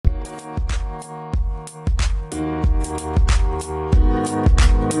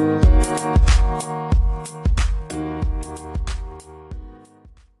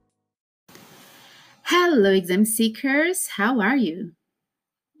Hello, exam seekers. How are you?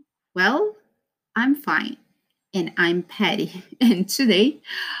 Well, I'm fine, and I'm Patty. And today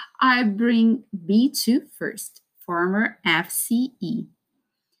I bring B2 first, former FCE.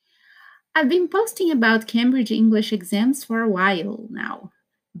 I've been posting about Cambridge English exams for a while now,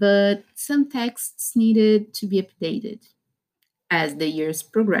 but some texts needed to be updated. As the years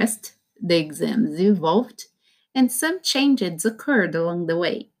progressed, the exams evolved, and some changes occurred along the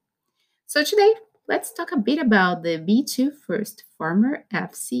way. So today, let's talk a bit about the B2 first, former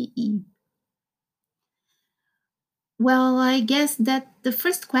FCE. Well, I guess that the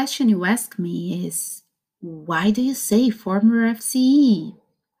first question you ask me is why do you say former FCE?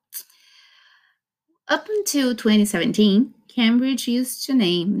 Up until 2017, Cambridge used to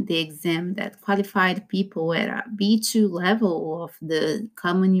name the exam that qualified people at a B2 level of the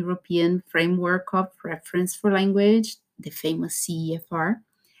Common European Framework of Reference for Language, the famous CEFR,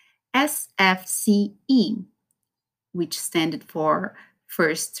 as FCE, which stood for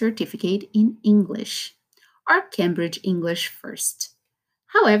First Certificate in English, or Cambridge English First.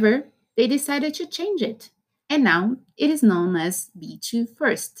 However, they decided to change it, and now it is known as B2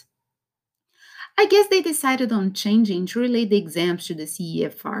 First. I guess they decided on changing to relate the exams to the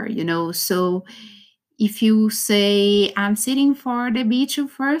CEFR, so if you say, I'm sitting for the B2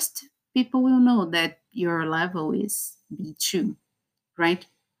 first, people will know that your level is B2, right?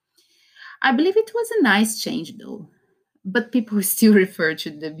 I believe it was a nice change though, but people still refer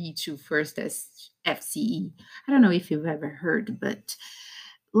to the B2 first as FCE. I don't know if you've ever heard, but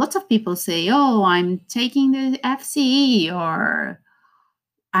lots of people say, oh, I'm taking the FCE or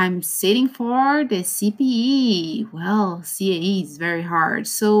I'm sitting for the CPE. Well, CAE is very hard,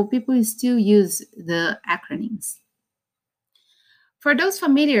 so people still use the acronyms. For those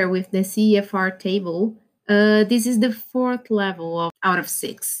familiar with the CEFR table, this is the fourth level out of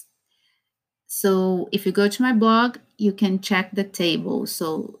six. So if you go to my blog, you can check the table.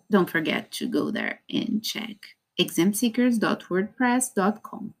 So don't forget to go there and check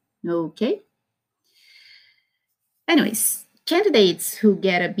examseekers.wordpress.com. Okay? Anyways, candidates who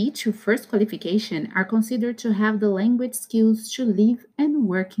get a B2 first qualification are considered to have the language skills to live and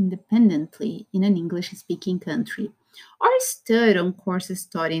work independently in an English speaking country or study on courses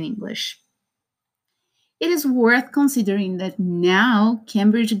taught in English. It is worth considering that now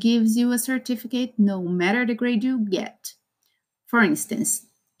Cambridge gives you a certificate no matter the grade you get. For instance,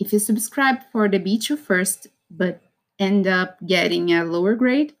 if you subscribe for the B2 first but end up getting a lower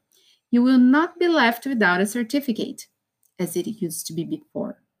grade, you will not be left without a certificate, as it used to be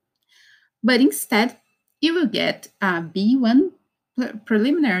before. But instead, you will get a B1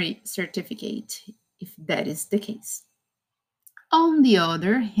 preliminary certificate, if that is the case. On the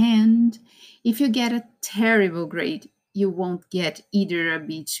other hand, if you get a terrible grade, you won't get either a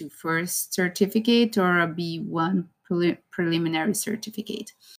B2 first certificate or a B1 preliminary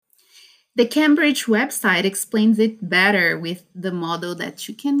certificate. The Cambridge website explains it better with the model that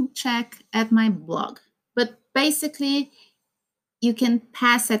you can check at my blog. But basically, you can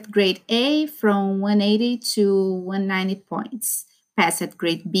pass at grade A from 180 to 190 points, pass at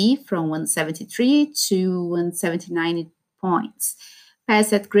grade B from 173 to 179 points,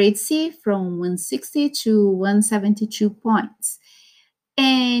 pass at grade C from 160 to 172 points,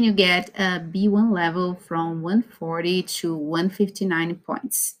 and you get a B1 level from 140 to 159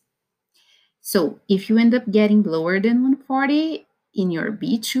 points. So if you end up getting lower than 140 in your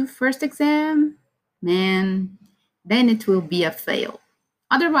B2 first exam, man, then it will be a fail.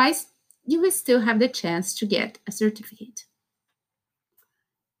 Otherwise, you will still have the chance to get a certificate.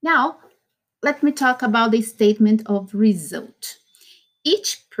 Now, let me talk about the statement of result.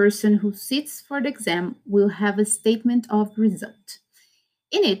 Each person who sits for the exam will have a statement of result.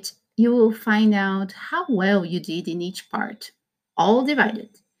 In it, you will find out how well you did in each part, all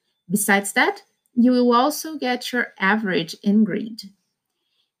divided. Besides that, you will also get your average and grade.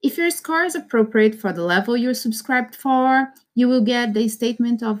 If your score is appropriate for the level you're subscribed for, you will get the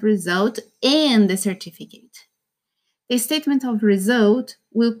statement of result and the certificate. The statement of result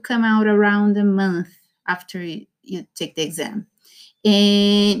will come out around a month after you take the exam,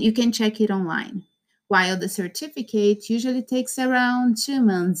 and you can check it online, while the certificate usually takes around 2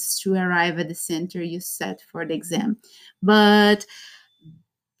 months to arrive at the center you set for the exam. But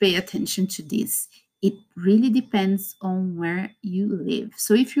pay attention to this. It really depends on where you live.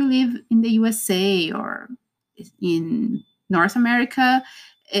 So if you live in the USA or in North America,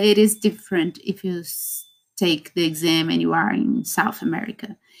 it is different if you take the exam and you are in South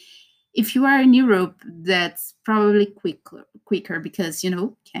America. If you are in Europe, that's probably quicker because,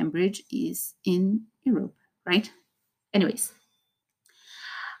 Cambridge is in Europe, right? Anyways,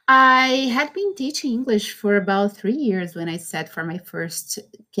 I had been teaching English for about 3 years when I sat for my first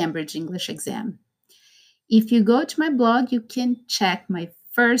Cambridge English exam. If you go to my blog, you can check my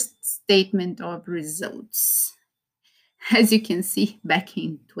first statement of results. As you can see, back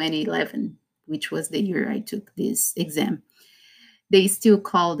in 2011, which was the year I took this exam, they still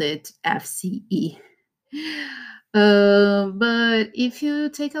called it FCE. But if you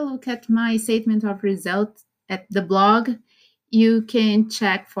take a look at my statement of results at the blog, you can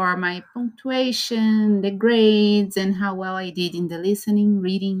check for my punctuation, the grades, and how well I did in the listening,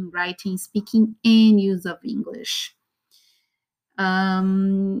 reading, writing, speaking, and use of English.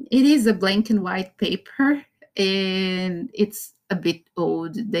 It is a blank and white paper, and it's a bit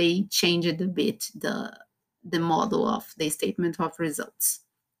old. They changed a bit the model of the statement of results.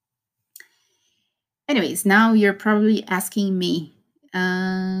 Anyways, now you're probably asking me,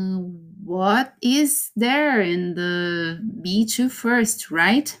 uh, what is there in the B2 first,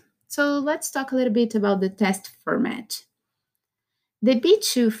 right? So let's talk a little bit about the test format. The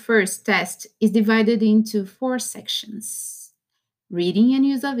B2 first test is divided into four sections: reading and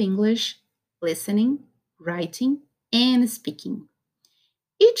use of English, listening, writing, and speaking.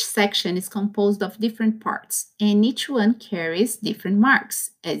 Each section is composed of different parts, and each one carries different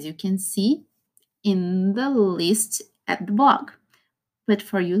marks, as you can see in the list at the blog. But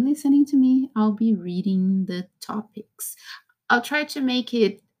for you listening to me, I'll be reading the topics. I'll try to make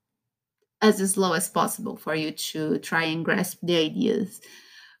it as slow as possible for you to try and grasp the ideas.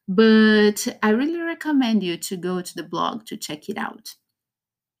 But I really recommend you to go to the blog to check it out.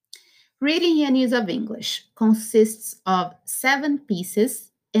 Reading and Use of English consists of 7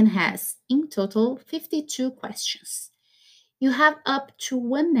 pieces and has, in total, 52 questions. You have up to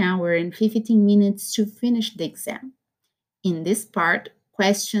 1 hour and 15 minutes to finish the exam. In this part,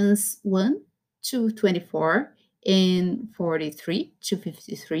 questions 1 to 24 and 43 to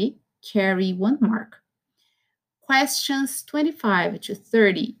 53 carry 1 mark. Questions 25 to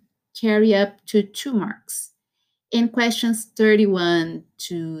 30 carry up to 2 marks. And questions 31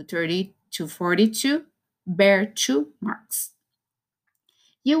 to 30 to 42 bear 2 marks.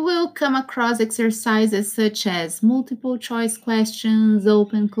 You will come across exercises such as multiple choice questions,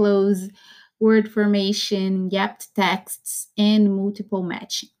 open close, word formation, gapped texts, and multiple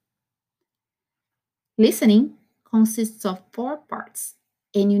matching. Listening consists of 4 parts,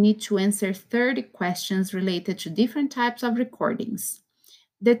 and you need to answer 30 questions related to different types of recordings.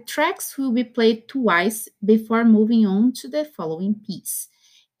 The tracks will be played twice before moving on to the following piece,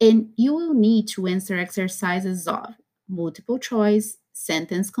 and you will need to answer exercises of multiple choice,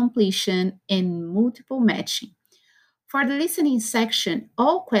 sentence completion, and multiple matching. For the listening section,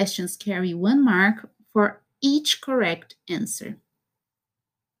 all questions carry 1 mark for each correct answer.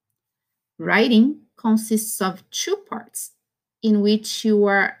 Writing consists of 2 parts, in which you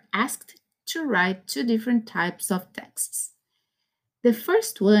are asked to write 2 different types of texts. The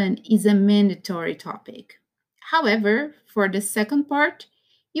first one is a mandatory topic. However, for the second part,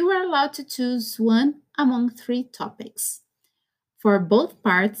 you are allowed to choose one among 3 topics. For both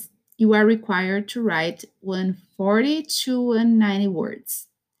parts, you are required to write 140 to 190 words.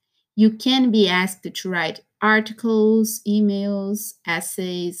 You can be asked to write articles, emails,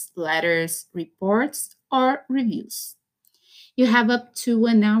 essays, letters, reports, or reviews. You have up to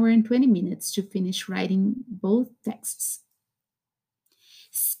 1 hour and 20 minutes to finish writing both texts.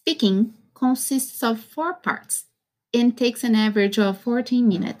 Speaking consists of 4 parts and takes an average of 14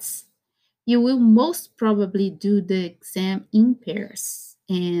 minutes. You will most probably do the exam in pairs.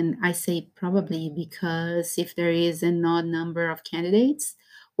 And I say probably because if there is an odd number of candidates,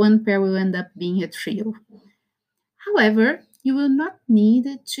 one pair will end up being a trio. However, you will not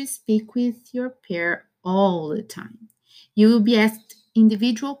need to speak with your pair all the time. You will be asked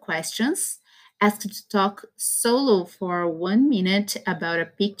individual questions, asked to talk solo for 1 minute about a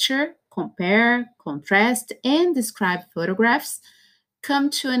picture, compare, contrast, and describe photographs, come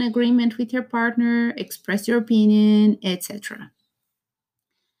to an agreement with your partner, express your opinion, etc.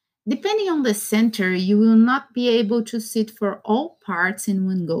 Depending on the center, you will not be able to sit for all parts in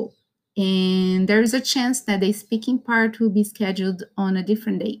one go. And there is a chance that the speaking part will be scheduled on a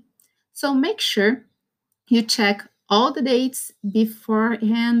different day. So make sure you check all the dates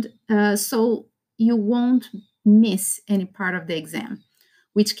beforehand so you won't miss any part of the exam,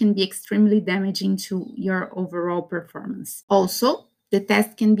 which can be extremely damaging to your overall performance. Also, the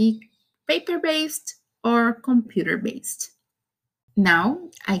test can be paper based or computer based. Now,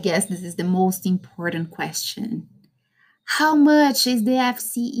 I guess this is the most important question. How much is the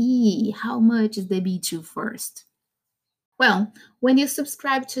FCE? How much is the B2 first? Well, when you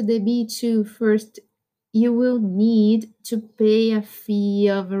subscribe to the B2 first you will need to pay a fee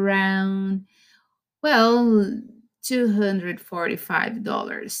of around, well,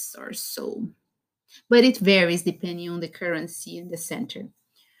 $245 or so. But it varies depending on the currency in the center.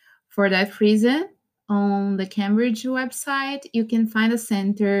 For that reason, on the Cambridge website, you can find a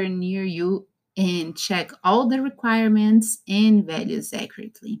center near you and check all the requirements and values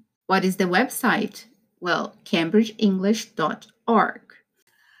accurately. What is the website? Well, cambridgeenglish.org.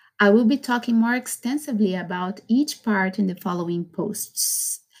 I will be talking more extensively about each part in the following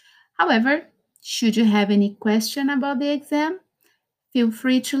posts. However, should you have any question about the exam, feel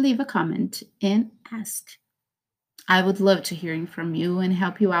free to leave a comment and ask. I would love to hearing from you and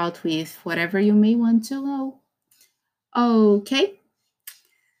help you out with whatever you may want to know. Okay,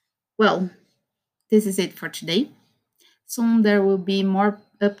 well, this is it for today. Soon there will be more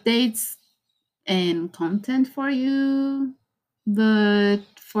updates and content for you. But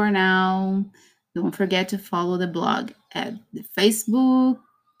for now, don't forget to follow the blog at the Facebook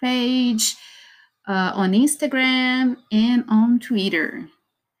page, on Instagram, and on Twitter.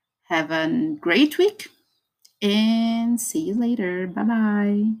 Have a great week and see you later.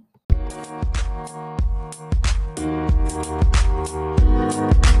 Bye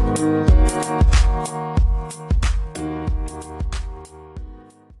bye.